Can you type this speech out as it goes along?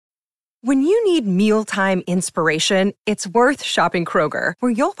When you need mealtime inspiration, it's worth shopping Kroger,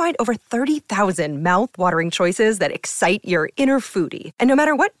 where you'll find over 30,000 mouth-watering choices that excite your inner foodie. And no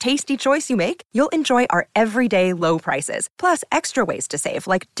matter what tasty choice you make, you'll enjoy our everyday low prices, plus extra ways to save,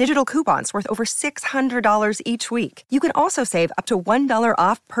 like digital coupons worth over $600 each week. You can also save up to $1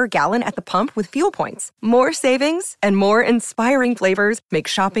 off per gallon at the pump with fuel points. More savings and more inspiring flavors make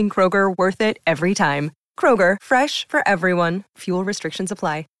shopping Kroger worth it every time. Kroger, fresh for everyone. Fuel restrictions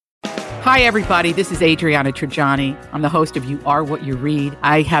apply. Hi, everybody. This is Adriana Trajani. I'm the host of You Are What You Read.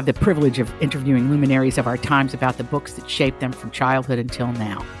 I have the privilege of interviewing luminaries of our times about the books that shaped them from childhood until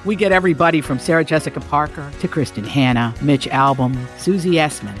now. We get everybody from Sarah Jessica Parker to Kristen Hanna, Mitch Albom, Susie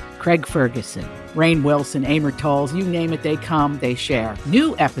Essman, Craig Ferguson, Rainn Wilson, Amor Tolls, you name it, they come, they share.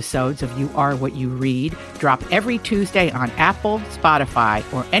 New episodes of You Are What You Read drop every Tuesday on Apple, Spotify,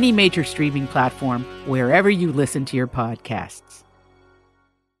 or any major streaming platform wherever you listen to your podcasts.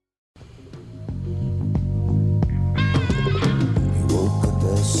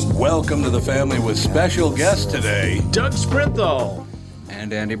 Welcome to the family with special guest today, Doug Sprinthal.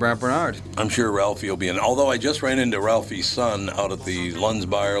 And Andy Brant Bernard. I'm sure Ralphie will be in. Although I just ran into Ralphie's son out at the Lunds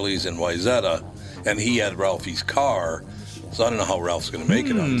Byerly's in Wayzata, and he had Ralphie's car, so I don't know how Ralph's going to make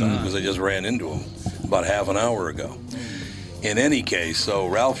it on time, because I just ran into him about half an hour ago. In any case, so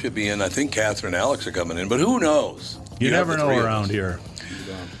Ralph should be in. I think Catherine and Alex are coming in, but who knows? You never know around here.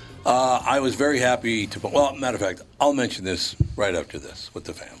 I was very happy to... Well, matter of fact, I'll mention this right after this with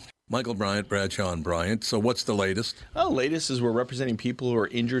the family. Michael Bryant, Bradshaw and Bryant. So what's the latest? Well, the latest is we're representing people who are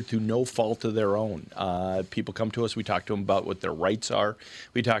injured through no fault of their own. People come to us. We talk to them about what their rights are.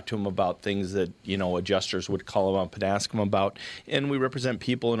 We talk to them about things that, adjusters would call them up and ask them about. And we represent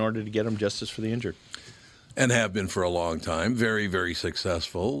people in order to get them justice for the injured. And have been for a long time. Very, very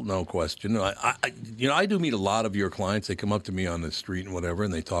successful, no question. I do meet a lot of your clients. They come up to me on the street and whatever,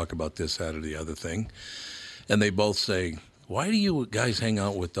 and they talk about this, that, or the other thing. And they both say, why do you guys hang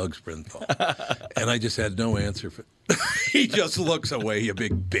out with Doug Sprinthal? And I just had no answer for He just looks away, you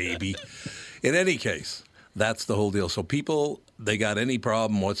big baby. In any case, that's the whole deal. So people, they got any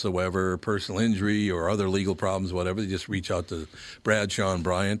problem whatsoever, personal injury or other legal problems, whatever, they just reach out to Bradshaw and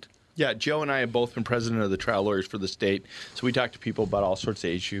Bryant. Yeah, Joe and I have both been president of the trial lawyers for the state, so we talk to people about all sorts of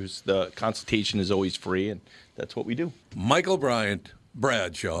issues. The consultation is always free, and that's what we do. Michael Bryant,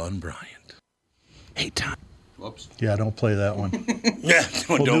 Bradshaw and Bryant. Hey, Tom. Whoops. Yeah, don't play that one. Yeah,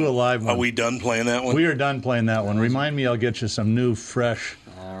 we'll do a live one. Are we done playing that one? We are done playing that one. Remind me, I'll get you some new, fresh,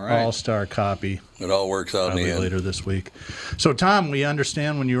 all-star copy. It all works out in the end. Later this week. So, Tom, we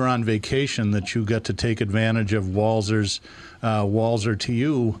understand when you were on vacation that you got to take advantage of Walzer's Walzer to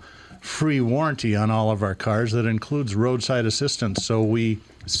You free warranty on all of our cars that includes roadside assistance. So we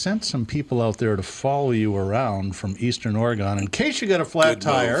sent some people out there to follow you around from Eastern Oregon in case you got a flat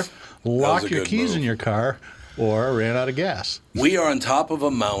tire, lock your keys in your car, or ran out of gas. We are on top of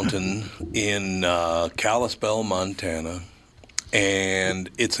a mountain in Kalispell, Montana, and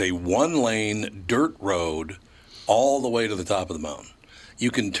it's a one-lane dirt road all the way to the top of the mountain.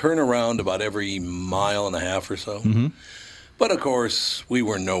 You can turn around about every mile and a half or so. Mm-hmm. But, of course, we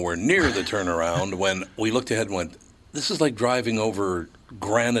were nowhere near the turnaround when we looked ahead and went, this is like driving over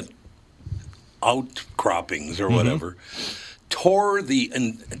granite outcroppings or whatever. Tore the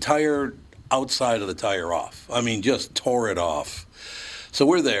entire outside of the tire off. I mean, just tore it off. So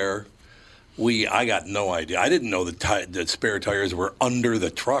we're there. I got no idea. I didn't know that spare tires were under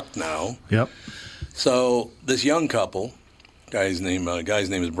the truck now. Yep. So this young couple, guy's name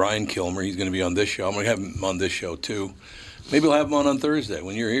is Brian Kilmer. He's going to be on this show. I'm going to have him on this show, too. Maybe we'll have him on Thursday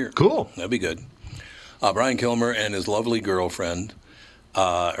when you're here. Cool. That'd be good. Brian Kilmer and his lovely girlfriend,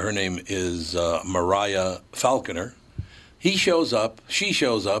 her name is Mariah Falconer. He shows up. She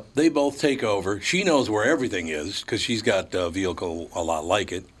shows up. They both take over. She knows where everything is because she's got a vehicle a lot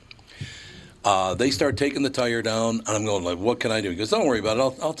like it. They start taking the tire down, and I'm going like, what can I do? He goes, don't worry about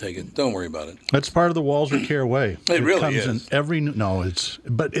it. I'll take it. Don't worry about it. That's part of the Walzer Care way. It really comes is. In every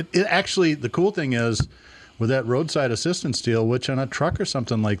but it actually, the cool thing is, with that roadside assistance deal, which on a truck or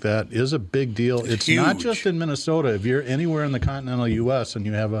something like that is a big deal. It's huge. Not just in Minnesota. If you're anywhere in the continental U.S. and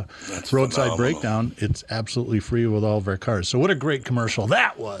you have a roadside breakdown, it's absolutely free with all of our cars. So what a great commercial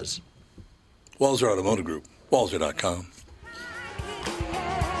that was. Walzer Automotive Group, Walzer.com.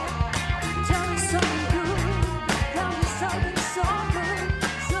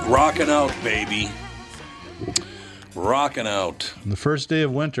 Rocking out, baby. Rocking out. The first day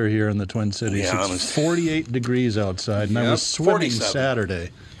of winter here in the Twin Cities. Yeah, it's 48 degrees outside, and I was swimming 47. Saturday.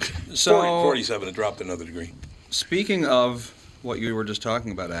 So 47, it dropped another degree. Speaking of what you were just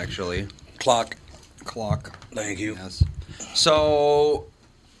talking about, actually. Clock. Clock. Thank you. Yes. So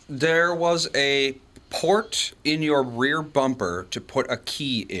There was a port in your rear bumper to put a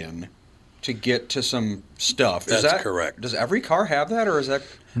key in to get to some stuff. That's correct. Does every car have that, or is that?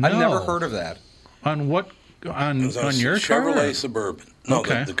 No. I've never heard of that. On what? On It was on your Chevrolet car? Suburban. No,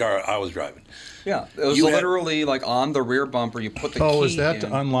 Okay. the car I was driving. Yeah, it was You had- literally like on the rear bumper. You put the key Oh, is that in.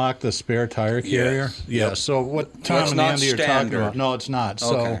 to unlock the spare tire carrier? Yes. Yeah. Yep. So what Tom it's and not Andy are talking standard. about? No, it's not.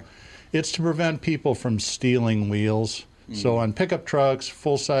 Okay. So it's to prevent people from stealing wheels. So on pickup trucks,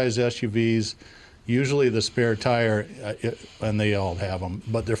 full-size SUVs, usually the spare tire, and they all have them,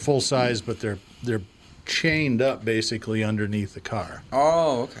 but they're full-size, but they're chained up basically underneath the car.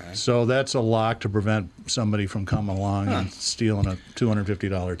 Oh, okay. So that's a lock to prevent somebody from coming along and stealing a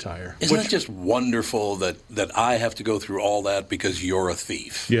 $250 tire. Isn't it just wonderful that I have to go through all that because you're a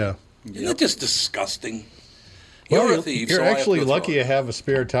thief? Yeah. Isn't that just disgusting? You're a thief. You're so I have to actually go through lucky all you have a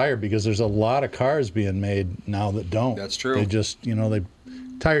spare tire because there's a lot of cars being made now that don't. That's true. They just,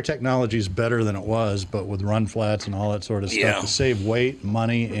 tire technology is better than it was, but with run flats and all that sort of stuff Yeah. to save weight,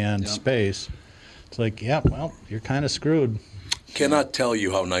 money, and space, it's like, yeah, well, you're kind of screwed. Cannot tell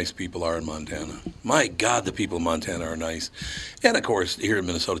you how nice people are in Montana. My God, the people in Montana are nice. And, of course, here in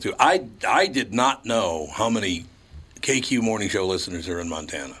Minnesota, too. I did not know how many KQ Morning Show listeners are in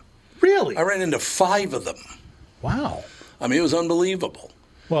Montana. Really? I ran into 5 of them. Wow. I mean, it was unbelievable.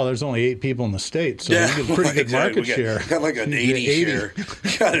 Well, there's only 8 people in the state, so you get a pretty good exactly. market share. Got like an 80 share.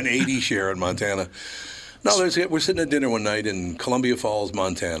 Got an 80 share in Montana. No, we're sitting at dinner one night in Columbia Falls,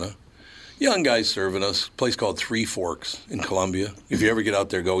 Montana. Young guys serving us, a place called Three Forks in Columbia. If you ever get out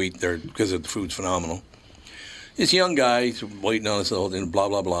there, go eat there because the food's phenomenal. This young guy, he's waiting on us the whole thing, blah,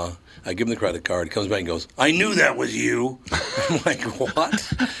 blah, blah. I give him the credit card. He comes back and goes, I knew that was you. I'm like,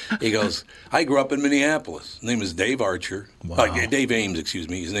 what? He goes, I grew up in Minneapolis. His name is Dave Archer. Wow. Dave Ames, excuse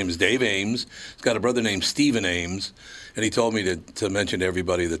me. His name is Dave Ames. He's got a brother named Stephen Ames. And he told me to mention to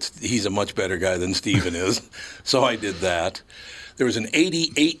everybody that he's a much better guy than Stephen is. So I did that. There was an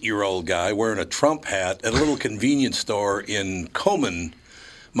 88-year-old guy wearing a Trump hat at a little convenience store in Coman,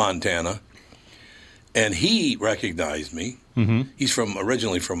 Montana. And he recognized me. Mm-hmm. He's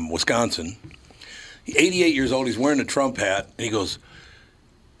originally from Wisconsin. He's 88 years old. He's wearing a Trump hat. And he goes,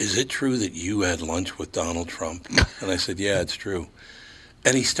 is it true that you had lunch with Donald Trump? And I said, yeah, it's true.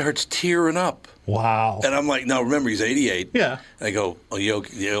 And he starts tearing up. Wow. And I'm like, now remember, he's 88. Yeah. And I go, are you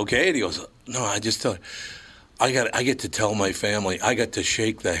okay? And he goes, no, I just tell you. I get to tell my family I got to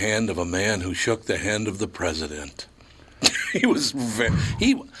shake the hand of a man who shook the hand of the president. He was but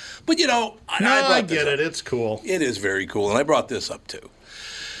I get it. It's cool. It is very cool, and I brought this up too.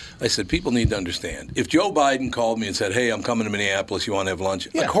 I said people need to understand. If Joe Biden called me and said, "Hey, I'm coming to Minneapolis. You want to have lunch?"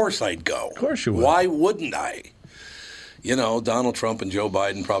 Yeah. Of course I'd go. Of course you would. Why wouldn't I? Donald Trump and Joe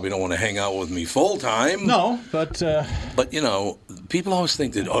Biden probably don't want to hang out with me full time. No, but But people always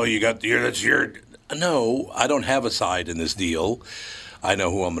think that that's your. No, I don't have a side in this deal. I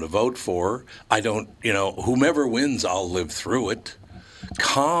know who I'm going to vote for. I don't, whomever wins, I'll live through it.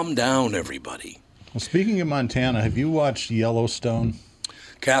 Calm down, everybody. well, speaking of Montana, have you watched Yellowstone?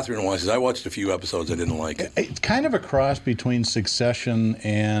 Catherine watches. I watched a few episodes. I didn't like it. It's kind of a cross between Succession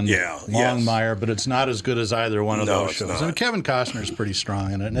and Longmire, but it's not as good as either one of No, those it's shows. not. I mean, Kevin Costner's pretty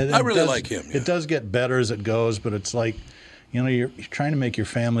strong in it. And I really like him, yeah. It does get better as it goes, but it's like, you're trying to make your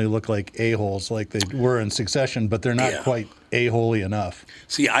family look like a-holes like they were in Succession, but they're not quite a-holey enough.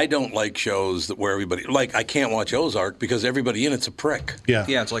 See, I don't like shows where everybody, I can't watch Ozark because everybody in it's a prick. Yeah.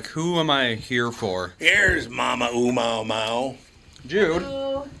 Yeah, it's like, who am I here for? Here's Mama Oomau Mau. Jude.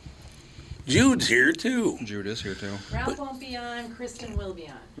 Hello. Jude's here, too. Jude is here, too. Ralph won't be on. Kristen will be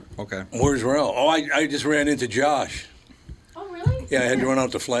on. Okay. Where's Ralph? Oh, I just ran into Josh. Oh, really? Yeah, I had to run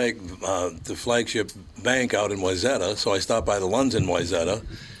out to the flagship bank out in Wayzata, so I stopped by the Lunds in Wayzata,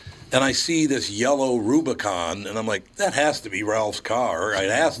 and I see this yellow Rubicon, and I'm like, that has to be Ralph's car. It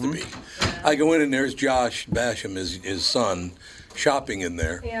has to be. I go in, and there's Josh Basham, his son, shopping in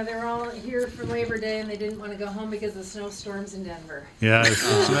there. Yeah, they're all here for Labor Day, and they didn't want to go home because of snowstorms in Denver. Yeah,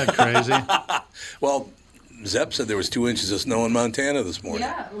 isn't that crazy? Well, Zepp said there was 2 inches of snow in Montana this morning.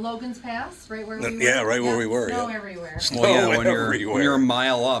 Yeah, Logan's Pass, right where we were. Yeah, right where we were, Snow yeah. everywhere. Snow Well, yeah, everywhere. when you're a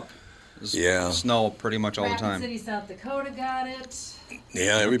mile up, there's Yeah. snow pretty much all the Rapid time. City, South Dakota got it.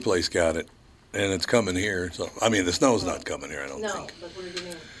 Yeah, every place got it, and it's coming here. So I mean, the snow's not coming here, I don't No, think. but we're getting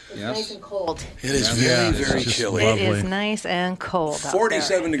it's Yes. nice and cold. It is Yeah, very, it's very just chilly. lovely. It is nice and cold out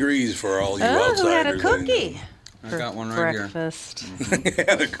 47 degrees for all you there. Oh, outsiders. who had a letting you cookie I for got one right here. breakfast? know.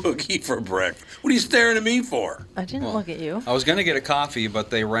 Had a cookie for breakfast. What are you staring at me for? I didn't Well, look at you. I was going to get a coffee, but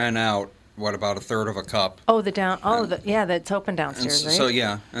they ran out, about a third of a cup. Oh, that's open And downstairs,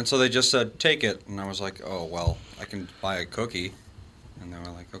 right? so they just said, take it. And I was like, oh, well, I can buy a cookie. And they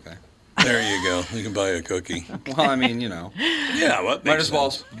were like, okay. There you go. You can buy a cookie. Well, I mean, Yeah, what might makes as well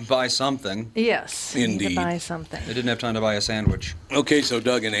sense. buy something. Yes. You need Indeed. to buy something. They didn't have time to buy a sandwich. Okay, so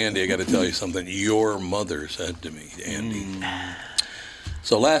Doug and Andy, I got to tell you something your mother said to me, Andy.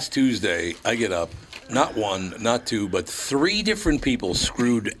 So last Tuesday, I get up, not one, not two, but 3 different people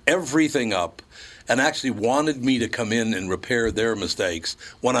screwed everything up and actually wanted me to come in and repair their mistakes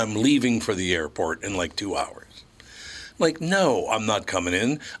when I'm leaving for the airport in like 2 hours. Like, no, I'm not coming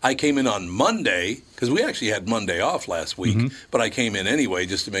in. I came in on Monday, because we actually had Monday off last week, but I came in anyway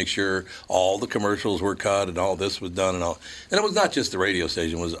just to make sure all the commercials were cut and all this was done and all. And it was not just the radio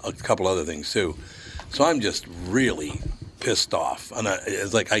station, it was a couple other things too. So I'm just really pissed off. And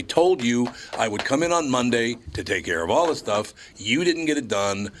it's like, I told you I would come in on Monday to take care of all the stuff. You didn't get it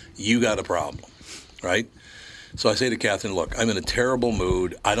done. You got a problem, right? So I say to Catherine, look, I'm in a terrible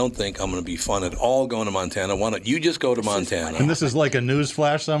mood. I don't think I'm going to be fun at all going to Montana. Why don't you just go to Montana? And this is like a news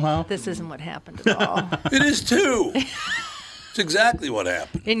flash somehow? This isn't what happened at all. It is too. It's exactly what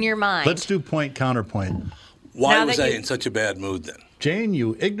happened. In your mind. Let's do point counterpoint. Why Now was that I you- in such a bad mood then? Jane,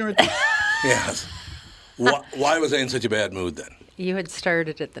 you ignorant. Yes. Why was I in such a bad mood then? You had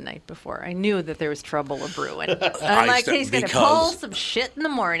started it the night before. I knew that there was trouble brewing. I'm like, he's going to because- pull some shit in the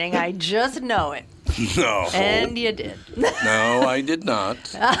morning. I just know it. No. And you did. No, I did not.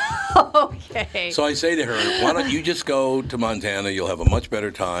 Okay. So I say to her, why don't you just go to Montana? You'll have a much better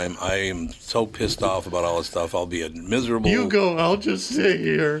time. I am so pissed off about all this stuff. I'll be a miserable... You go, I'll just stay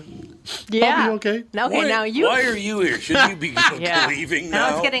here. yeah. I'll be okay. Okay, Why, now you... why are you here? Should you be Yeah. leaving now?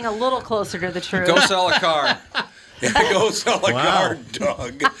 Now it's getting a little closer to the truth. Go sell a car. Yeah, go sell a Wow. car,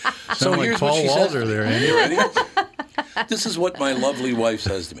 Doug. Sound like Paul Walter there, Andy. You ready? This is what my lovely wife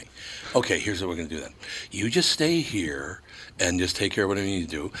says to me. Okay, here's what we're going to do then. You just stay here and just take care of what I need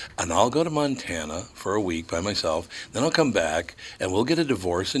to do, and I'll go to Montana for a week by myself. Then I'll come back, and we'll get a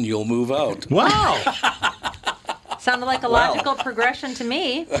divorce, and you'll move out. Wow. Sounded like a logical progression to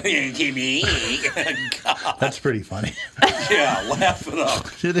me. That's pretty funny. Yeah, laugh it up.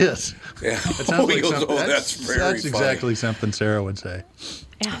 It is. Yeah. It sounds He like goes, something, "Oh, that's very that's funny." exactly something Sarah would say.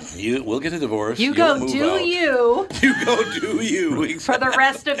 We'll get a divorce. You you'll go move do out. you You go do you. for the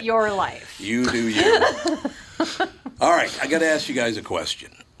rest of your life. You do you. All right, I got to ask you guys a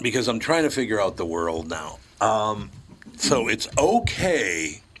question because I'm trying to figure out the world now. So it's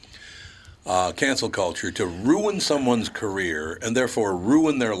okay, cancel culture, to ruin someone's career and therefore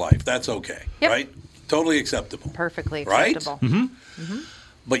ruin their life. That's okay, Yep. right? Totally acceptable. Perfectly Right? acceptable.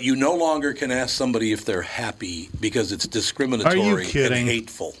 But you no longer can ask somebody if they're happy because it's discriminatory kidding? and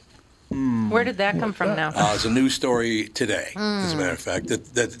hateful. Where did that come from now? It's a news story today, as a matter of fact,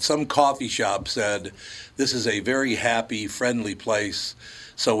 that some coffee shop said this is a very happy, friendly place,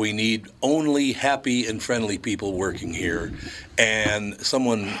 so we need only happy and friendly people working here. And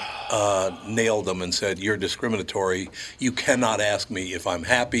someone nailed them and said, you're discriminatory. You cannot ask me if I'm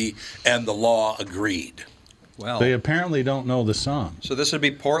happy. And the law agreed. Well, They apparently don't know the song. so this would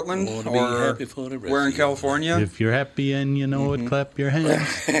be Portland Wanna be or happy for the rest where in of you. California? If you're happy and you know it, clap your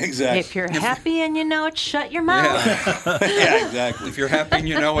hands. Exactly. If you're happy and you know it, shut your mouth. Yeah. Yeah, exactly. If you're happy and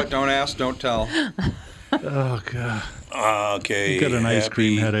you know it, don't ask, don't tell. Oh, God. Okay. I've got an ice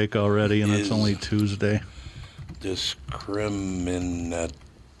cream happy headache already, and it's is- only Tuesday. Discriminate.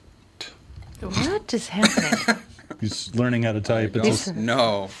 What is happening? He's learning how to type. It's a,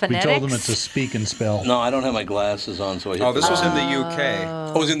 No. we Phonetics? told him it's a speak and spell. No, I don't have my glasses on, so I hit Oh, this the- was in the UK.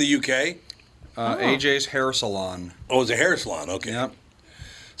 Oh, it was in the UK? AJ's Hair Salon. Oh, it was a hair salon. Okay. Yep.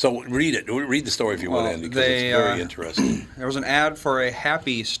 So read it. Read the story if you Well, would, Andy, because they, it's very interesting. There was an ad for a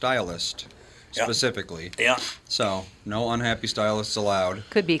happy stylist, Yeah. specifically. Yeah. So, no unhappy stylists allowed.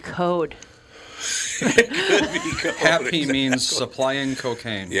 Could be code. Happy means supplying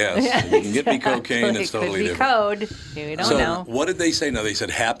cocaine. Yes. You can get me cocaine. It's Could totally be different. code. We don't So know. what did they say? No, they said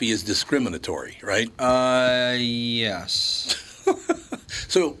happy is discriminatory, right? Yes.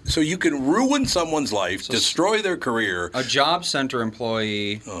 So you can ruin someone's life, destroy their career. A job center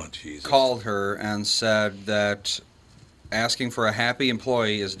employee Oh, Jesus. called her and said that asking for a happy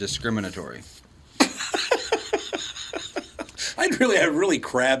employee is discriminatory. I'd really have really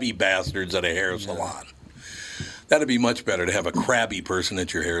crabby bastards at a hair salon. That'd be much better to have a crabby person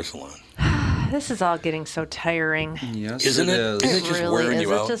at your hair salon. This is all getting so tiring. Yes, Isn't it? is. Isn't it just really wearing is.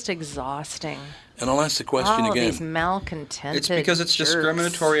 you It's out? just exhausting. And I'll ask the question All again. of these malcontented It's because it's jerks.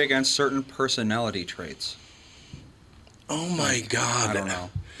 discriminatory against certain personality traits. Oh my God! I don't know.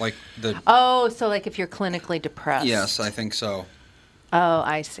 Like the. Oh, so like if you're clinically depressed. Yes, I think so. Oh,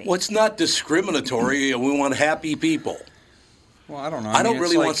 I see. Well, it's not discriminatory. We want happy people. Well, I don't know. I don't mean,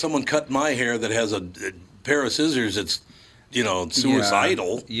 really it's want like- someone cutting my hair that has a pair of scissors that's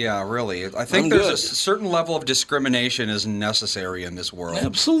suicidal. Yeah, really. I think I'm there's good. a certain level of discrimination is necessary in this world.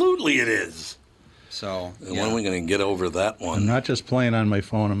 Absolutely it is. So, And when are we going to get over that I'm one? not just playing on my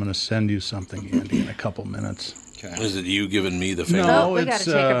phone. I'm going to send you something, Andy, in a couple minutes. Okay. Is it you giving me the finger? No. Oh, we got it's,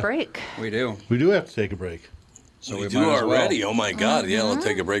 to take a break. We do. We do have to take a break. So we we do might as well. already. Oh, my God. Yeah, I'll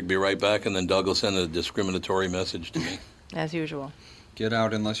take a break, be right back, and then Doug will send a discriminatory message to me. As usual. Get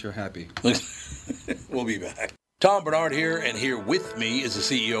out unless you're happy. We'll be back. Tom Bernard here, and here with me is the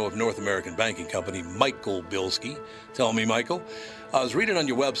CEO of North American Banking Company, Michael Bilski. Tell me, Michael, I was reading on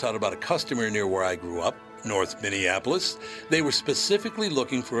your website about a customer near where I grew up, North Minneapolis. They were specifically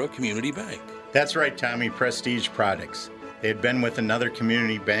looking for a community bank. That's right, Tommy, Prestige Products. They had been with another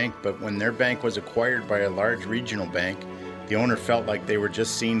community bank, but when their bank was acquired by a large regional bank, the owner felt like they were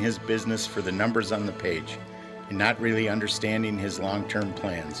just seeing his business for the numbers on the page and not really understanding his long-term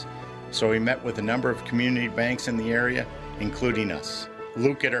plans. So he met with a number of community banks in the area, including us.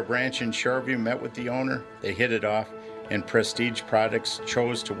 Luke at our branch in Shoreview met with the owner, they hit it off, and Prestige Products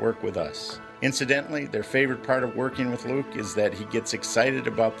chose to work with us. Incidentally, their favorite part of working with Luke is that he gets excited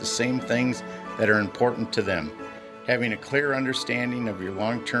about the same things that are important to them. Having a clear understanding of your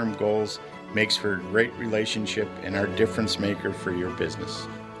long-term goals makes for a great relationship and our difference maker for your business.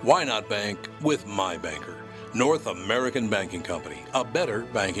 Why not bank with my banker? North American Banking Company, a better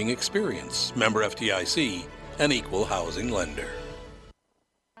banking experience. Member FDIC, an equal housing lender.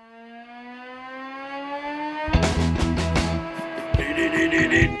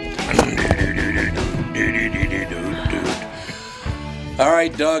 All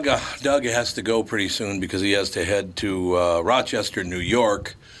right, Doug. Doug has to go pretty soon because he has to head to Rochester, New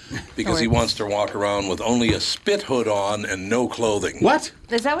York, because he wants to walk around with only a spit hood on and no clothing. What?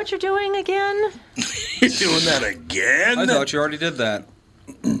 Is that what you're doing again? You're doing that again? I thought you already did that.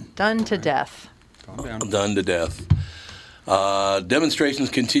 Done to death. Calm down. Done to death. Demonstrations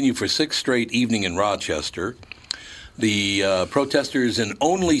continue for 6th straight evening in Rochester. The protesters in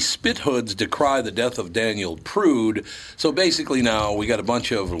only spit hoods decry the death of Daniel Prude. So basically now we got a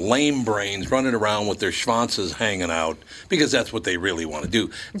bunch of lame brains running around with their schwanzes hanging out because that's what they really want to do.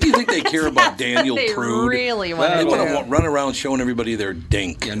 Do you think they care about Daniel They Prude? really want They to want do. to run around showing everybody their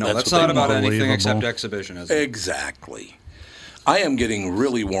dink. Yeah, no, that's what not they about want. anything except Unbelievable. exhibitionism. Exactly. I am getting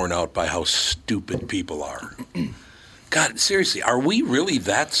really worn out by how stupid people are. God, seriously, are we really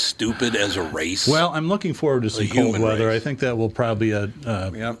that stupid as a race? Well, I'm looking forward to some cold human weather. race. I think that will probably Yep.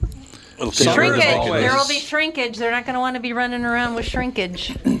 It'll take Summer care of Shrinkage. it always- There will be shrinkage. They're not going to want to be running around with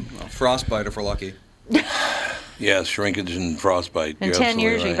shrinkage. Well, frostbite if we're lucky. Yeah, shrinkage and frostbite. In You're 10 absolutely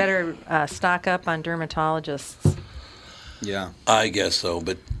years, you right. better stock up on dermatologists. Yeah. I guess so,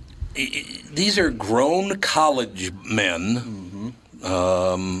 but these are grown college men,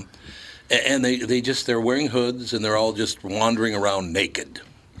 and they're wearing hoods and they're all just wandering around naked.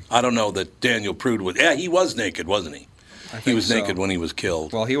 I don't know that Daniel Prude was. Yeah, he was naked, wasn't he? He think was so. naked when he was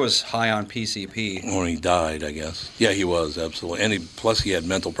killed. Well, he was high on PCP. When he died, I guess. Yeah, he was absolutely, and plus he had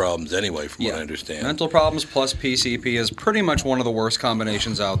mental problems anyway, from what I understand. Mental problems plus PCP is pretty much one of the worst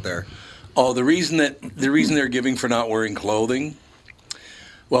combinations out there. Oh, the reason they're giving for not wearing clothing.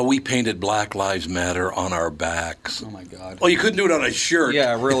 Well, we painted Black Lives Matter on our backs. Oh my God. Well, you couldn't do it on a shirt.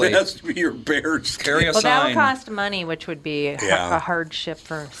 Yeah, really. It has to be your bare skin. Carry a Well, that would sign. cost money, which would be Yeah. a hardship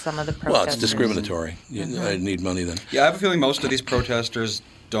for some of the protesters. Well, it's discriminatory. I need money then. Yeah, I have a feeling most of these protesters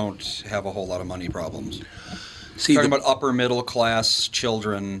don't have a whole lot of money problems. See, Talking about upper middle class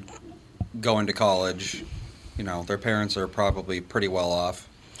children going to college, their parents are probably pretty well off.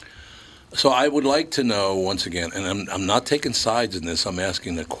 so I would like to know, once again, and I'm not taking sides in this, I'm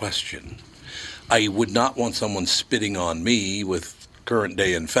asking a question. I would not want someone spitting on me with current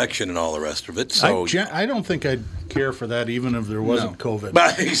day infection and all the rest of it. So I don't think I'd care for that even if there wasn't COVID.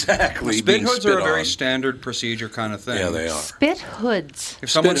 But exactly. Spit being hoods spit are a very on. standard procedure kind of thing. Yeah, they are. Spit hoods. If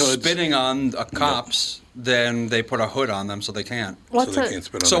someone's hoods. spitting on cops, then they put a hood on them so they can't. What's so they a can't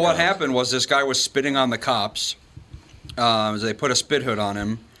spit on So the what cops. happened was this guy was spitting on the cops. They put a spit hood on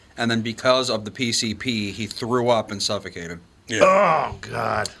him, and then because of the PCP, he threw up and suffocated. Yeah. Oh,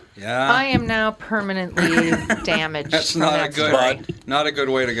 God. Yeah, I am now permanently damaged. that's from not a that good, story. not a good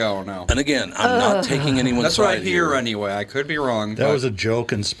way to go. No, And again, I'm not taking anyone's that's what I side hear here. anyway. I could be wrong. That but- was a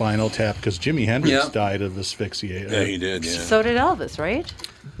joke in Spinal Tap because Jimi Hendrix Yeah. died of asphyxiation. Yeah, he did, yeah. So did Elvis, right?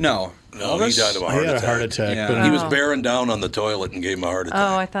 no. No, Elvis? he died of a He heart had a attack. heart attack. Yeah. But He was Oh. bearing down on the toilet and gave him a heart attack.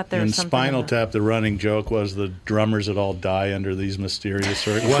 Oh, I thought there in was something. Spinal in that. Tap, the running joke was the drummers would all die under these mysterious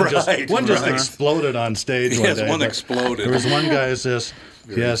circumstances. Right, One just right. exploded on stage Yes, one day. one There- exploded. There was one guy who says,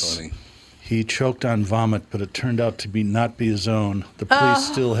 Very yes, funny. He choked on vomit, but it turned out to not be his own. The police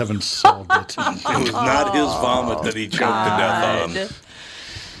still haven't solved it. It was not his vomit that he choked to death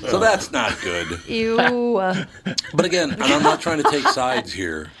on. So that's not good. Ew. But again, and I'm not trying to take sides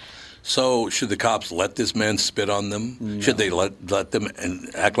here. So should the cops let this man spit on them? No. Should they let them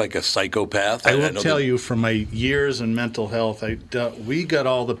and act like a psychopath? I will tell you, from my years in mental health, we got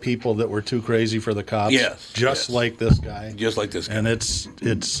all the people that were too crazy for the cops. Yes, just like this guy. Just like this guy. And it's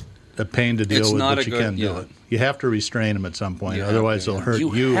a pain to deal with, but you can do it. You have to restrain him at some point, otherwise they'll hurt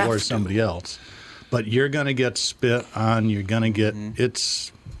you or somebody else. But you're going to get spit on. You're going to get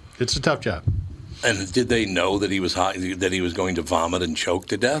it's a tough job. And did they know that he was high, that he was going to vomit and choke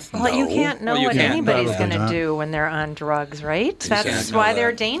to death? Well, no. You can't know what anybody's going to do when they're on drugs, right? Exactly. That's why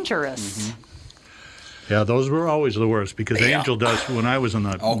they're dangerous. Mm-hmm. Yeah, those were always the worst because angel dust. When I was in the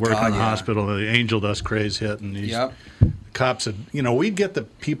working in the hospital, the angel dust craze hit, and these cops had, we'd get the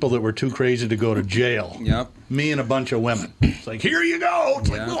people that were too crazy to go to jail. Yep. Me and a bunch of women. It's like, here you go. It's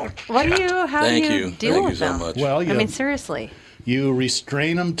like, oh, how do you deal with them? So much. Well, I mean, seriously. You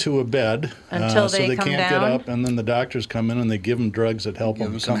restrain them to a bed until so they come can't down? get up, and then the doctors come in and they give them drugs that help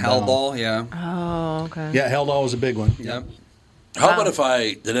them some come Haldol, down. Oh, okay. Yeah, Haldol was a big one. Yep. How about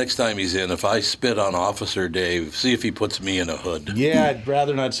if the next time he's in, if I spit on Officer Dave, see if he puts me in a hood? Yeah, I'd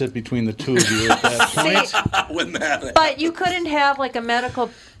rather not sit between the two of you at that point. Wouldn't that? But you couldn't have like a medical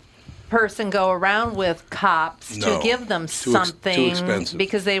person go around with cops to give them something too expensive.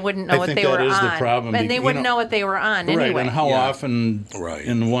 Because they wouldn't know what they were on. I think that is the problem. And they wouldn't know what they were on anyway. Right, and how often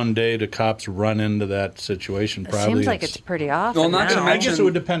in one day do cops run into that situation? It Probably seems like it's pretty often. Well, not to mention, I guess it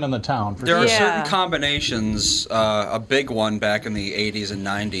would depend on the town. There are certain combinations. A big one back in the 80s and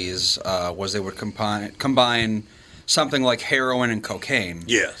 90s was they would combine something like heroin and cocaine.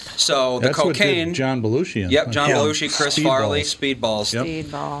 Yes. So That's the cocaine. What did John Belushi. Yep, John Belushi, Chris Farley, Speedballs.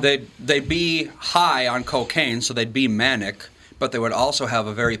 Speedball. They'd be high on cocaine, so they'd be manic, but they would also have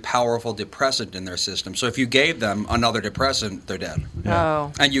a very powerful depressant in their system. So if you gave them another depressant, they're dead.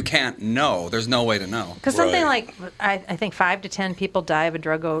 Oh. And you can't know. There's no way to know. Because something like, I think 5 to 10 people die of a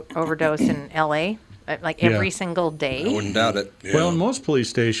drug overdose in L.A., like every single day. I wouldn't doubt it. Yeah. Well, in most police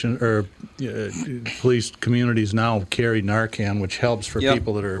stations or police communities now carry Narcan, which helps for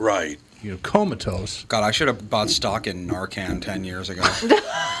people that are comatose. God, I should have bought stock in Narcan 10 years ago.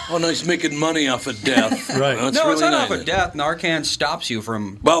 Oh, nice making money off of death. Right. That's no, really it's not nice. off of death. Narcan stops you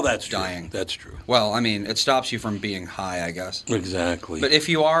from dying. That's true. Well, I mean, it stops you from being high, I guess. Exactly. But if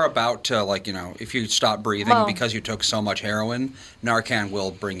you are about to, if you stop breathing because you took so much heroin, Narcan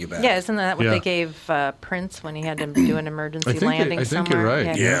will bring you back. Yeah, isn't that what they gave Prince when he had to do an emergency landing somewhere? I think you're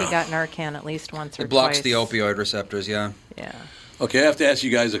right. Yeah, he got Narcan at least once or twice. It blocks the opioid receptors, Yeah. Okay, I have to ask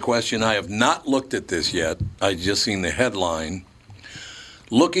you guys a question. I have not looked at this yet. I just seen the headline.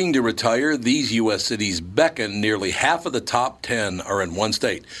 Looking to retire, these U.S. cities beckon. Nearly half of the top 10 are in one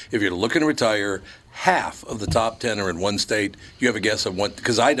state. If you're looking to retire, half of the top 10 are in one state. You have a guess of what?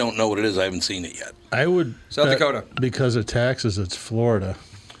 Because I don't know what it is. I haven't seen it yet. I would. South Dakota. Because of taxes, it's Florida.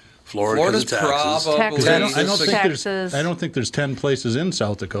 Florida's probably. I don't think there's 10 places in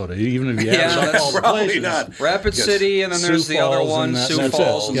South Dakota, even if you have all the probably places. Not. Rapid City, and then there's the other one, Sioux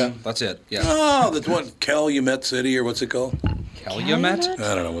Falls. It. That's it. Yeah. Oh, that's what Calumet City, or what's it called? Calumet?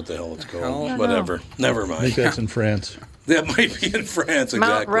 I don't know what the hell it's called. Whatever. Never mind. I think that's in France. That might be in France. Exactly.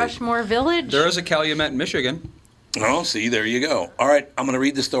 Mount Rushmore Village. There is a Calumet in Michigan. Oh, see, there you go. All right, I'm going to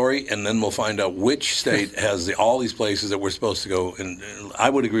read the story, and then we'll find out which state has all these places that we're supposed to go. And I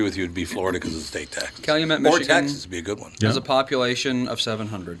would agree with you; it'd be Florida because of the state tax. Calumet, Michigan. Or Texas would be a good one. Has a population of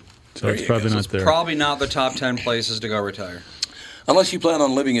 700. So it's probably not there. Probably not the top 10 places to go retire. Unless you plan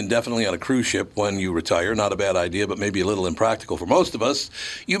on living indefinitely on a cruise ship when you retire, not a bad idea, but maybe a little impractical for most of us.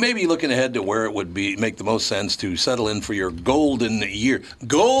 You may be looking ahead to where it would make the most sense to settle in for your golden year.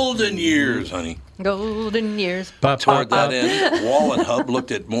 Golden years, honey. Golden years. Toward that end, Wallet Hub looked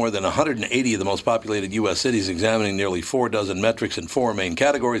at more than 180 of the most populated U.S. cities, examining nearly 4 dozen metrics in 4 main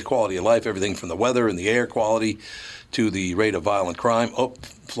categories: quality of life, everything from the weather and the air quality to the rate of violent crime. Oh,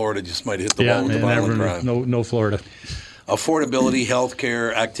 Florida just might hit the wall with the violent crime. No Florida. Affordability, health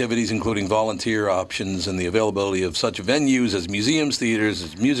care, activities including volunteer options, and the availability of such venues as museums,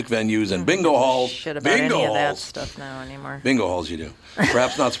 theaters, music venues, and bingo halls. Shit about any of that stuff now anymore. Bingo halls you do.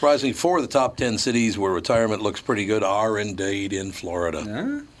 Perhaps not surprisingly, 4 of the top 10 cities where retirement looks pretty good are indeed in Florida.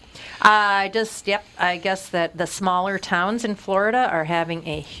 Yeah. I guess that the smaller towns in Florida are having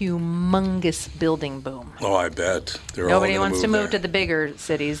a humongous building boom. Oh, I bet. Nobody wants to move to the bigger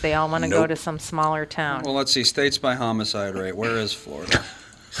cities. They all want to go to some smaller town. Well, let's see. States by homicide rate. Where is Florida?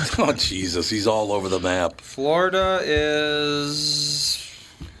 Oh, Jesus. He's all over the map. Florida is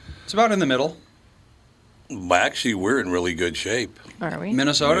It's about in the middle. Actually, we're in really good shape. Are we?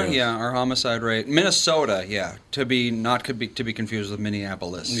 Minnesota, Yes. yeah, our homicide rate. Minnesota, yeah, to be confused with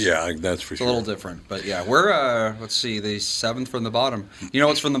Minneapolis. Yeah, that's for It's sure. a little different, but yeah, we're let's see, the 7th from the bottom. You know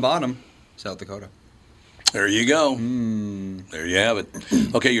what's from the bottom? South Dakota. There you go. There you have it.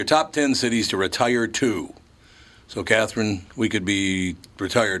 Okay, your top 10 cities to retire to. So, Catherine, we could be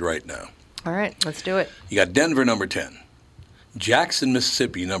retired right now. All right, let's do it. You got Denver, number 10. Jackson,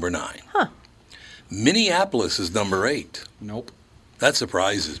 Mississippi, number 9. Huh. Minneapolis is number 8. Nope. That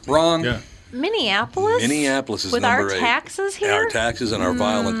surprises me. Wrong. Yeah. Minneapolis? Minneapolis is With number our 8. taxes here? Our taxes and our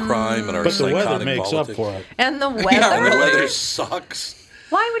violent crime and our But the psychotic weather makes politics. up for it. And the weather? Yeah, And the really? weather sucks.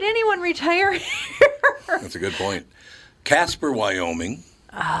 Why would anyone retire here? That's a good point. Casper, Wyoming.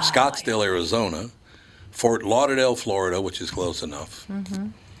 Scottsdale, Arizona. Fort Lauderdale, Florida, which is close enough.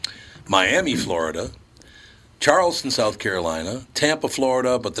 Miami, Florida. Charleston, South Carolina. Tampa,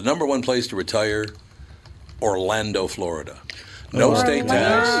 Florida. But the number one place to retire, Orlando, Florida. No state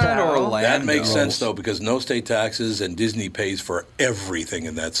tax. Orlando. That makes sense, though, because no state taxes and Disney pays for everything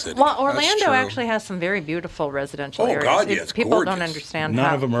in that city. Well, Orlando true. actually has some very beautiful residential Oh, areas. God, yeah, it's People don't gorgeous. understand None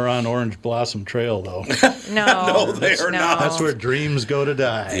how. of them are on Orange Blossom Trail, though. No, they are not. That's where dreams go to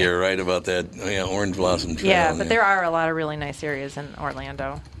die. You're right about that. Yeah, Orange Blossom Trail. Yeah, but there are a lot of really nice areas in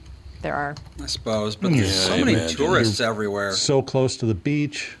Orlando. There are. I suppose, but there's so I many imagine. tourists everywhere. So close to the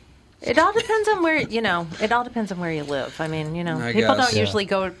beach. It all depends on where, it all depends on where you live. I mean, I people guess. don't usually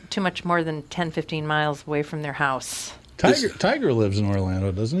go too much more than 10, 15 miles away from their house. Tiger lives in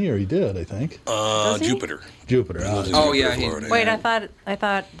Orlando, doesn't he? Or he did, I think. Does he? Jupiter. Jupiter. He lives in Oh, Jupiter, yeah, he- Florida. Wait, I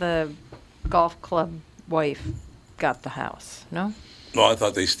thought the golf club wife got the house. No? No, I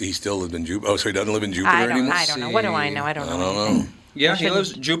thought he still lived in Jupiter. Oh, so he doesn't live in Jupiter I anymore? don't know. What do I know? I don't I know. don't know. Yeah, he shouldn't-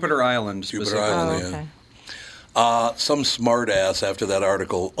 lives Jupiter Island. Jupiter specifically. Island, Oh, yeah. okay. Some smart ass after that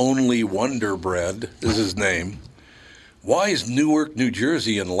article, Only Wonder Bread is his name. Why is Newark, New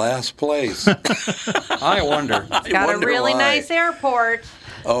Jersey in last place? I wonder. Got a wonder really why. nice airport.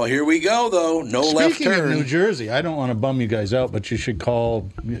 Oh, here we go, though. No left Speaking of turn. New Jersey, I don't want to bum you guys out, but you should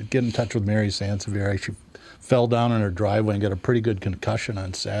get in touch with Mary Sansevier. She fell down in her driveway and got a pretty good concussion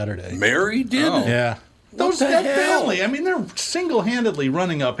on Saturday. Mary did? Oh. Yeah. What the that hell? family, I mean, they're single-handedly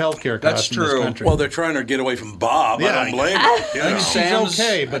running up healthcare That's costs in this true. country. Well, they're trying to get away from Bob. I Yeah. don't blame them. You I mean, know. she's Sam's-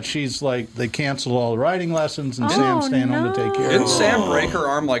 okay, but she's like, they canceled all the riding lessons, and Oh, Sam's staying home to take care of Didn't her. Sam break her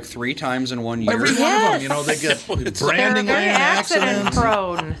arm like 3 times in 1 year? Every one of them, you know, they get It's- branding They're very lane accident accidents.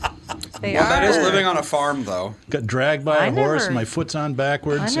 prone. They Well, are. that is living on a farm, though. Got dragged by I a horse, never- and my foot's on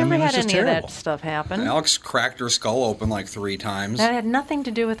backwards. I never mean, had it's just any of terrible. that stuff happen. Alex cracked her skull open like 3 times. That had nothing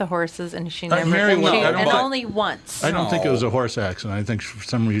to do with the horses, and she never. Mary and went- she- I don't and buy- only once. I don't think it No. was a horse accident. I think for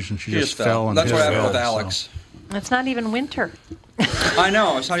some reason she just fell fell. and That's hit what her happened with head, so. Alex. It's not even winter. I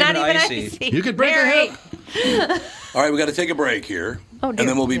know. It's not, It's not even even icy. icy. You could break her Mary. hip. All right, we got to take a break here. Oh, and dear.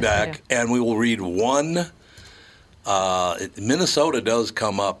 then we'll be Yes, back, we and we will read one. Minnesota does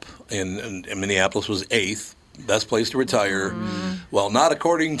come up in Minneapolis was 8th. Best place to retire. Well, not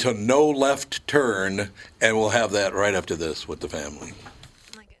according to No Left Turn, and we'll have that right after this with the family.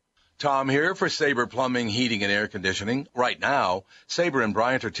 Tom here for Sabre Plumbing, Heating, and Air Conditioning. Right now, Sabre and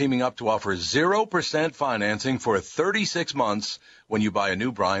Bryant are teaming up to offer 0% financing for 36 months when you buy a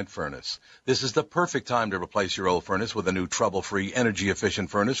new Bryant furnace. This is the perfect time to replace your old furnace with a new trouble-free,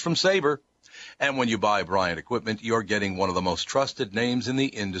 energy-efficient furnace from Sabre. And when you buy Bryant equipment, you're getting one of the most trusted names in the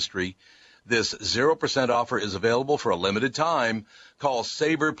industry. This 0% offer is available for a limited time. Call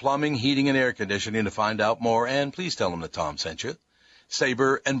Sabre Plumbing, Heating, and Air Conditioning to find out more, and please tell them that Tom sent you.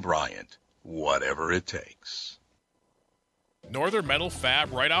 Sabre and Bryant, whatever it takes. Northern Metal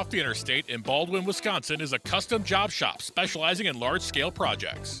Fab, right off the interstate in Baldwin, Wisconsin, is a custom job shop specializing in large-scale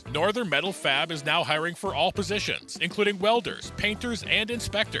projects. Northern Metal Fab is now hiring for all positions, including welders, painters, and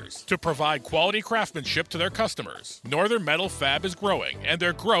inspectors, to provide quality craftsmanship to their customers. Northern Metal Fab is growing, and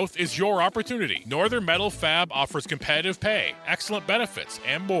their growth is your opportunity. Northern Metal Fab offers competitive pay, excellent benefits,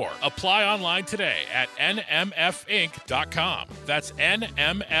 and more. Apply online today at nmfinc.com. That's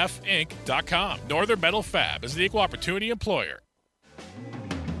nmfinc.com. Northern Metal Fab is the equal opportunity employer.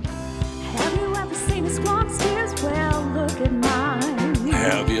 Have you ever seen a squawk stairs? Well, look at mine.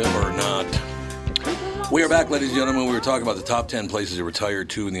 Have you or not? We are back, ladies and gentlemen. We were talking about the top 10 places to retire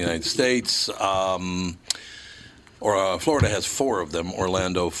to in the United States. Florida has 4 of them: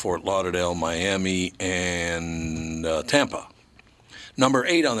 Orlando, Fort Lauderdale, Miami, and Tampa. Number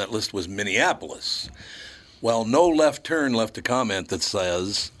 8 on that list was Minneapolis. Well, No Left Turn left a comment that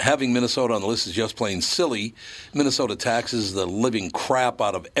says, having Minnesota on the list is just plain silly. Minnesota taxes the living crap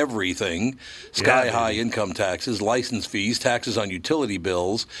out of everything. Sky-high income taxes, license fees, taxes on utility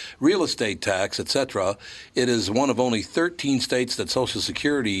bills, real estate tax, etc. It is one of only 13 states that Social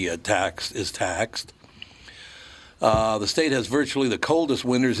Security is taxed. The state has virtually the coldest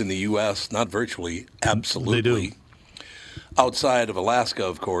winters in the U.S. Not virtually, absolutely. They do. Outside of Alaska,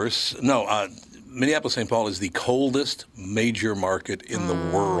 of course. No, Minneapolis-St. Paul is the coldest major market in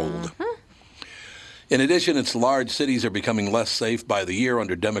the world. In addition, its large cities are becoming less safe by the year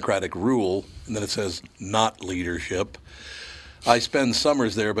under Democratic rule. And then it says, not leadership. I spend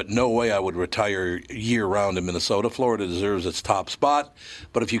summers there, but no way I would retire year-round in Minnesota. Florida deserves its top spot.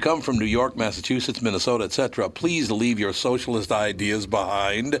 But if you come from New York, Massachusetts, Minnesota, etc., please leave your socialist ideas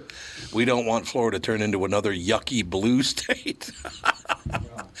behind. We don't want Florida to turn into another yucky blue state.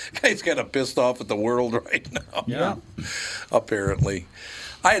 Guy's kind of pissed off at the world right now. Yeah. Apparently.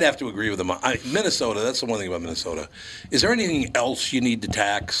 I'd have to agree with him. Minnesota, that's the one thing about Minnesota. Is there anything else you need to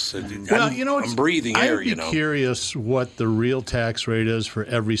tax? Well, I'm breathing air, I'd be curious what the real tax rate is for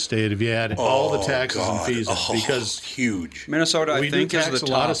every state if you add all the taxes and fees. Because huge. Minnesota, I think, is the top. We do tax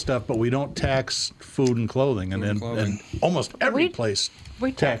a lot of stuff, but we don't tax food and clothing. And almost every place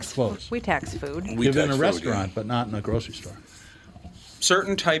tax clothes. We tax food. In a restaurant, but not in a grocery store.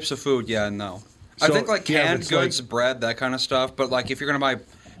 Certain types of food, no. I think like canned goods, bread, that kind of stuff. But like if you're going to buy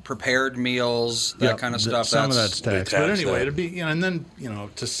prepared meals, that kind of stuff, some of that's taxed. But anyway, it'd be and then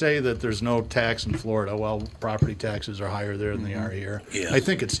to say that there's no tax in Florida, well, property taxes are higher there than they are here. Yeah. I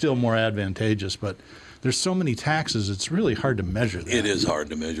think it's still more advantageous, but there's so many taxes, it's really hard to measure that. It is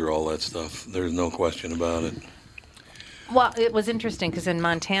hard to measure all that stuff. There's no question about it. Well, it was interesting because in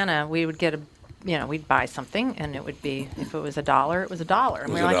Montana we would get we'd buy something, and it would be, if it was $1, it was $1.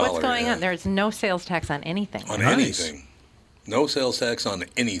 And we're like, what's going on? There's no sales tax on anything. On anything. No sales tax on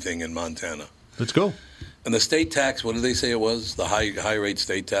anything in Montana. Let's go. And the state tax, what did they say it was? The high rate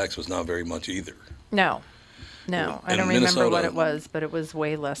state tax was not very much either. No. I don't remember what it was, but it was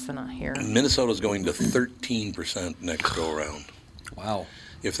way less than here. Minnesota's going to 13% next go around. Wow.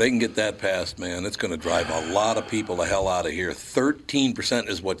 If they can get that passed, man, it's going to drive a lot of people the hell out of here. 13%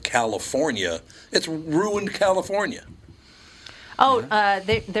 is what it's ruined California. Oh,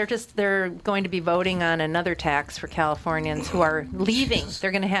 they're going to be voting on another tax for Californians who are leaving. They're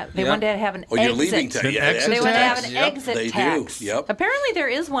going to have, they want to have an exit. You're leaving tax. They want to have an exit tax. They do, yep. Apparently there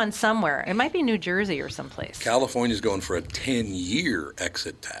is one somewhere. It might be New Jersey or someplace. California's going for a 10-year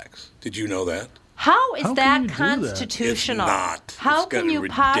exit tax. Did you know that? How is that constitutional? It's not. How can you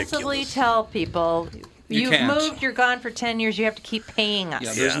possibly tell people you've moved, you're gone for 10 years, you have to keep paying us?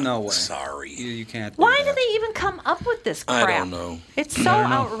 Yeah, there's no way. Sorry. You can't. Why do they even come up with this crap? I don't know. It's so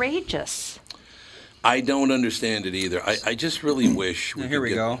outrageous. I don't understand it either. I just really wish we Here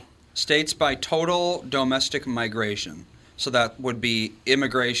we go. States by total domestic migration. So that would be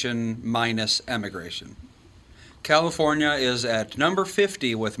immigration minus emigration. California is at number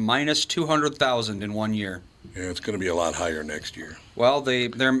 50 with minus 200,000 in 1 year. Yeah, it's going to be a lot higher next year. Well,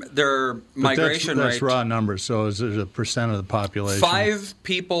 their migration rate. That's raw numbers, so is it a percent of the population? 5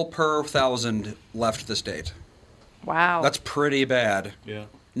 people per 1,000 left the state. Wow. That's pretty bad. Yeah.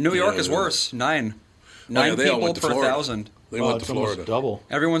 New York is worse. 9 people per 1,000. They went to Florida. Double.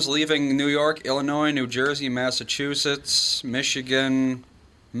 Everyone's leaving New York, Illinois, New Jersey, Massachusetts, Michigan.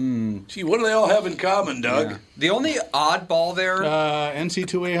 Gee, what do they all have in common, Doug? Yeah. The only oddball there...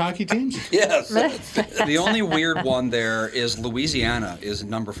 NC2A hockey teams? Yes. The only weird one there is Louisiana is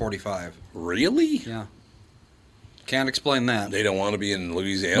number 45. Really? Yeah. Can't explain that. They don't want to be in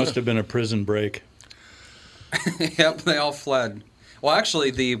Louisiana? Must have been a prison break. Yep, they all fled. Well,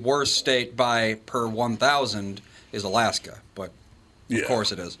 actually, the worst state per 1,000 is Alaska, but of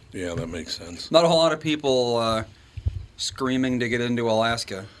course it is. Yeah, that makes sense. Not a whole lot of people... screaming to get into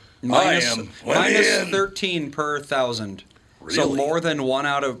Alaska. Minus 13 per 1,000. Really? So more than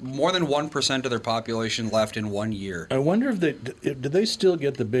 1% of their population left in 1 year. I wonder if did they still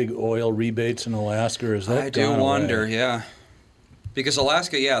get the big oil rebates in Alaska, or is that I do wonder, yeah. Because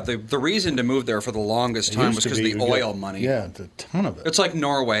Alaska, the reason to move there for the longest time was because of the oil money. Yeah, it's a ton of it. It's like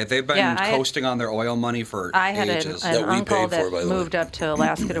Norway. They've been coasting on their oil money for ages. I had an uncle that moved up to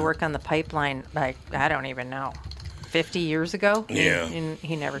Alaska to work on the pipeline, I don't even know. 50 years ago. Yeah. And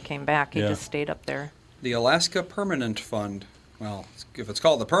he never came back. He just stayed up there. The Alaska Permanent Fund. Well, if it's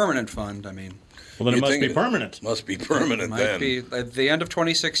called the Permanent Fund, I mean... Well, then it must be permanent. Must be permanent then. Might be. At the end of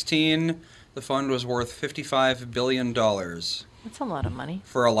 2016, the fund was worth $55 billion. That's a lot of money.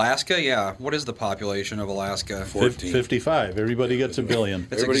 For Alaska, yeah. What is the population of Alaska? 55. Everybody gets $1 billion.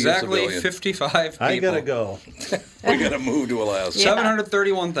 It's Everybody exactly gets $1 billion. 55 people. I gotta go. We got to move to Alaska.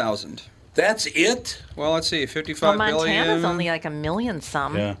 731,000. That's it? Well, let's see. 55 Well, Montana's billion only like $1 million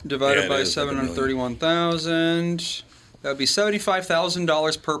some. Yeah. divided Yeah, it by is like $1 million. 731,000. That would be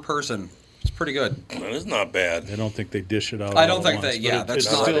 $75,000 per person. It's pretty good. That is not bad. I don't think they dish it out. I don't all think at once, that- yeah, but that's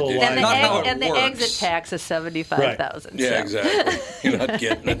it's not still a dish. And the, Not how egg, it and the works. exit tax is $75,000. Yeah, so exactly. You're not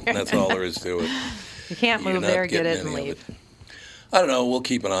getting it. That's all there is to it. You can't You're move not there, get getting it, and any of leave. it. I don't know. We'll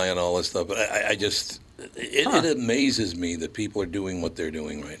keep an eye on all this stuff, but I just it amazes me that people are doing what they're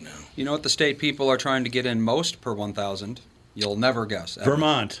doing right now. You know what the state people are trying to get in most per 1,000? You'll never guess. ever.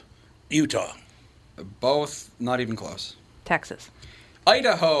 Vermont. Utah. Both not even close. Texas.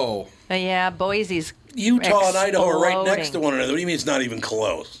 Idaho. Yeah, Boise's Utah and Idaho are right next to exploding. one another. What do you mean it's not even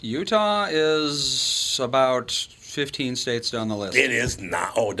close? Utah is about 15 states down the list. It is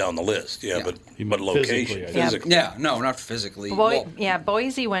not. Oh, down the list. Yeah, Yeah. but Physically, location. I guess. Physically. Yeah, no, not physically. Well, Yeah,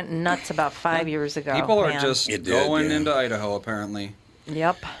 Boise went nuts about 5 years ago. people are man. just It did, going yeah. into Idaho, apparently.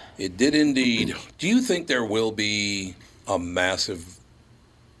 Yep. It did indeed. Do you think there will be a massive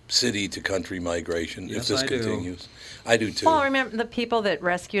city to country migration if Yes, this I do. continues? I do too. Well, remember the people that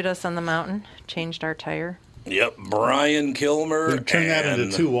rescued us on the mountain, changed our tire? Yep, Brian Kilmer. We've turned that into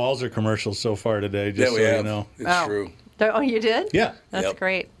and- 2 Walzer commercials so far today, just Yeah, so we have. you know. It's Oh. true. Oh, you did? Yeah. That's Yep.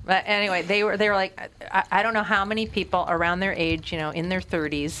 great. But anyway, they were like, I don't know how many people around their age, in their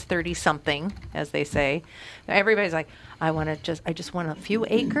 30s, 30 something, as they say. Everybody's like, I just want a few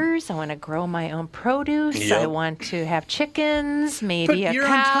acres. I want to grow my own produce. Yep. I want to have chickens, maybe But a you're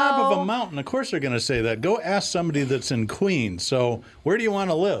cow. on top of a mountain. Of course they're going to say that. Go ask somebody that's in Queens. So where do you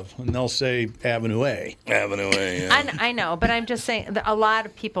want to live? And they'll say Avenue A. Avenue A, yeah. I know, but I'm just saying that a lot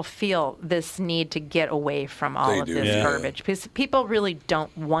of people feel this need to get away from all They of do, this yeah. garbage because people really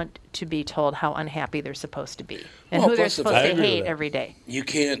don't want to be told how unhappy they're supposed to be and Well, who they're plus the supposed fact- I to agree with hate that. every day. You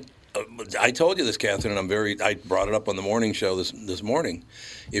can't. I told you this, Catherine, and I brought it up on the morning show this morning.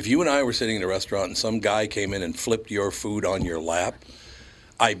 If you and I were sitting in a restaurant and some guy came in and flipped your food on your lap,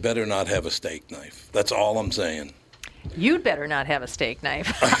 I better not have a steak knife. That's all I'm saying. You'd better not have a steak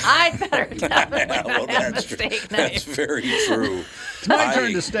knife. I'd better definitely Well, not have a that's true. steak That's knife. very true. It's my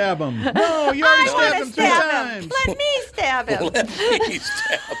turn to stab him. No, you already I stabbed want him to 3 stab times. him. Let me stab him. Let me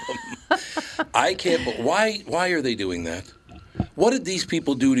stab him. I can't. But why are they doing that? What did these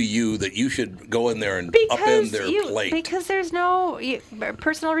people do to you that you should go in there and upend their plate? Because there's no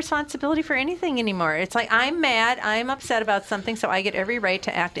personal responsibility for anything anymore. It's like I'm mad, I'm upset about something, so I get every right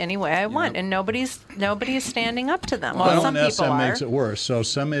to act any way I want, and nobody is standing up to them. Well, Well, some and people SM are. makes it worse. So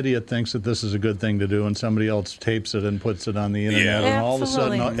some idiot thinks that this is a good thing to do, and somebody else tapes it and puts it on the internet, Yeah. and all of a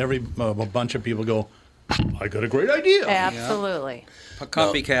sudden, Absolutely. a bunch of people go, "I got a great idea." Absolutely. A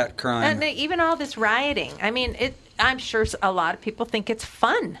copycat crime. And even all this rioting. I mean, I'm sure a lot of people think it's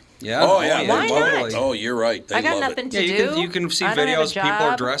fun. Yeah. Oh yeah, Why totally. not? Oh, you're right. They I got love nothing it. to Yeah, do. you can see I don't have a videos. People are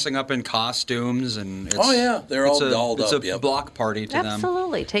job. dressing up in costumes, and it's, Oh, yeah, they're all it's a, dolled it's up, a yep. block party to them.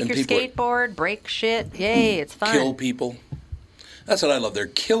 Absolutely. Take And your people are- skateboard, break shit. Yay, it's fun. Kill people. That's what I love. They're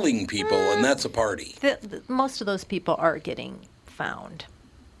killing people, and that's a party. Most of those people are getting found.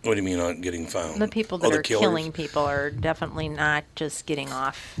 What do you mean not getting found? The people Oh, that the are killers? killing people are definitely not just getting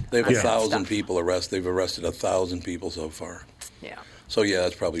off. They have on 1,000 stuff. people arrested. They've arrested 1,000 people so far. Yeah. So yeah,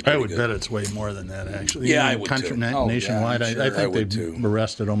 that's probably I pretty would good. bet it's way more than that, actually. Yeah, Even I would too. nationwide, Oh, yeah, I'm I sure. I think would they've too.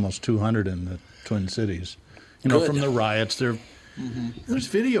 arrested almost 200 in the Twin Cities. Good. From the riots, there's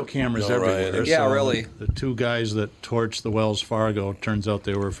video cameras No everywhere. rioting. Yeah, really. The 2 guys that torched the Wells Fargo, turns out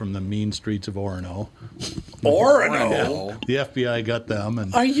they were from the mean streets of Orono. Orono? The FBI got them.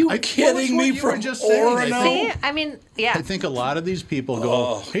 And Are you well, kidding that's me? what you were From just saying. Orono? See, I mean, yeah. I think a lot of these people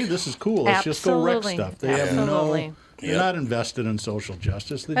go, hey, this is cool. Let's just go wreck Absolutely. stuff. They have Absolutely. they're not invested in social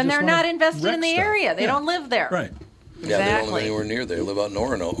justice. They And just they're wanna not invested wreck in the stuff. area. They Yeah. don't live there. Right. Yeah, they don't live Exactly. anywhere near there. They live out in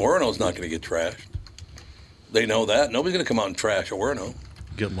Orono. Orono's not going to get trashed. They know that. Nobody's going to come out and trash Orono.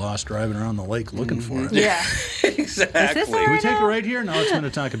 Get lost driving around the lake looking for it. Yeah. Exactly. Can we take a right here? No, it's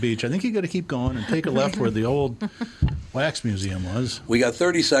Minnetonka Beach. I think you got to keep going and take a left where the old wax museum was. We got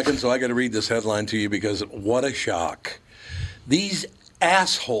 30 seconds, so I got to read this headline to you because what a shock. These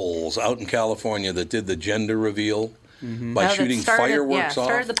assholes out in California that did the gender reveal by That shooting started- fireworks off.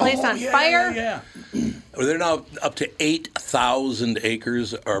 started the place on fire. Yeah. They're now up to 8,000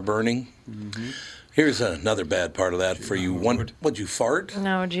 acres are burning. Here's another bad part of that for you. What'd you fart?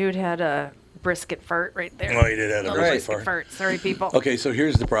 No, Jude had a brisket fart right there. Oh, he did have a Little brisket fart. Sorry, people. Okay, so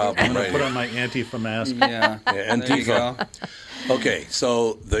here's the problem. I'm going right to put here. on my Antifa mask. Yeah. Yeah, There you Antifa. go. Okay,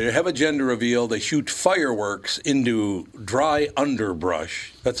 so they have a gender reveal. They shoot fireworks into dry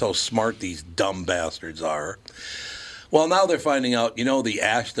underbrush. That's how smart these dumb bastards are. Well, now they're finding out, the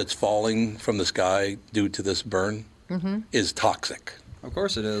ash that's falling from the sky due to this burn is toxic. Of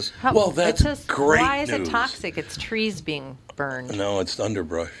course it is. Well, that's great Why is news. it toxic? It's trees being burned. No, it's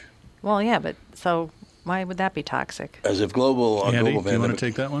underbrush. Well, yeah, but so why would that be toxic? As if global Andy, global do you want to pandemic.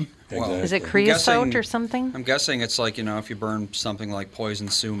 take that one? Exactly. Is it creosote or something? I'm guessing it's like, if you burn something like poison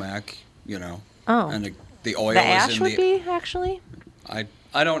sumac, Oh. and the oil The is ash in would be, actually?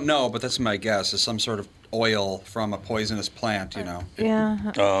 I don't know, but that's my guess, is some sort of oil from a poisonous plant, Yeah.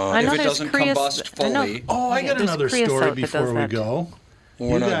 I know if it there's doesn't combust fully. I got there's another creosote story that before does we that. go.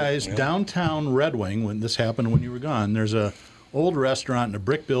 Well, You guys, downtown Red Wing, when this happened when you were gone, there's a old restaurant in a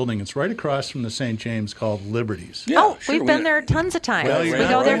brick building. It's right across from the St. James called Liberty's. Yeah, we've been there tons of times. Well, we you're go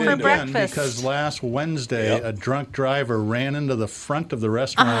not there right for again breakfast. because last Wednesday, a drunk driver ran into the front of the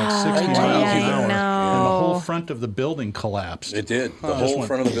restaurant at 60 miles an hour, and the whole front of the building collapsed. It did. The whole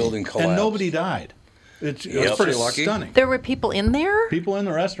front of the building collapsed. And nobody died. It's Yep. pretty Lucky. stunning. There were people in there? People in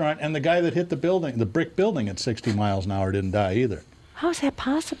the restaurant, and the guy that hit the building, the brick building at 60 miles an hour, didn't die either. How is that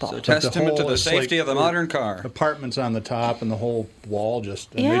possible? So testament to the it's safety of the modern car. Apartments on the top, and the whole wall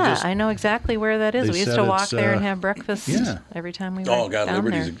just. And they Yeah, just, I know exactly where that is. they We used said to walk it's, there and have breakfast yeah. every time we went Oh, God, down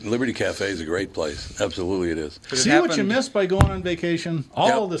there. Liberty Cafe is a great place. Absolutely it is. See what you missed by going on vacation?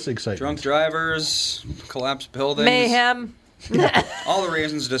 All this excitement. Drunk drivers, collapsed buildings. Mayhem. All the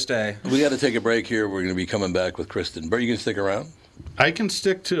reasons to stay. We got to take a break here. We're going to be coming back with Kristen. Bert, you going to stick around? I can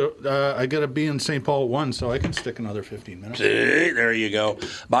stick to. I got to be in St. Paul at 1, so I can stick another 15 minutes. See, there you go.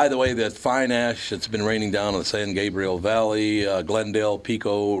 By the way, that fine ash that's been raining down in the San Gabriel Valley, Glendale,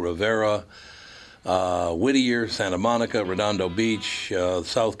 Pico, Rivera, Whittier, Santa Monica, Redondo Beach,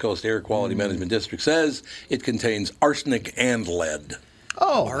 South Coast Air Quality Management District says it contains arsenic and lead.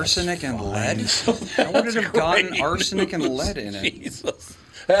 Oh, arsenic and lead? How would it have gotten arsenic and lead in it? Jesus.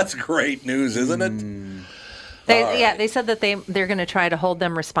 That's great news, isn't it? They said that they're going to try to hold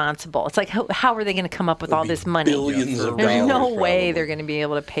them responsible. It's like, how are they going to come up with all this money? Billions of There's no dollars, way probably. they're going to be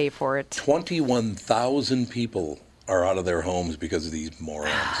able to pay for it. 21,000 people are out of their homes because of these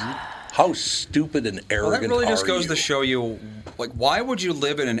morons. How stupid and arrogant Well, that really just are goes you? to show you, why would you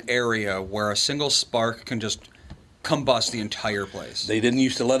live in an area where a single spark can just combust the entire place? They didn't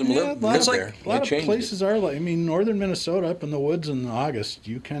used to let them live there. A lot They of changed places are like. I mean, northern Minnesota, up in the woods in August,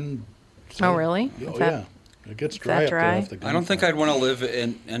 you can. Oh, really? Oh, Is that- yeah. It gets dry that up there. dry? Off the I don't think I'd want to live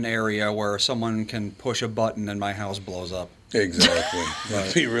in an area where someone can push a button and my house blows up. Exactly.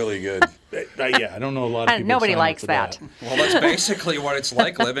 That'd be really good. Yeah, I don't know a lot of people. Nobody sign up likes for that. Well, that's basically what it's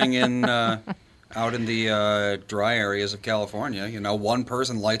like living in out in the dry areas of California. One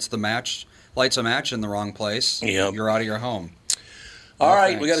person lights a match in the wrong place. Yep. You're out of your home. All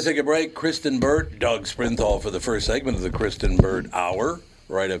right, we thanks. got to take a break. Kristen Burt, Doug Sprinthal for the first segment of the Kristen Burt Hour.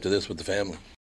 Right after this with the family.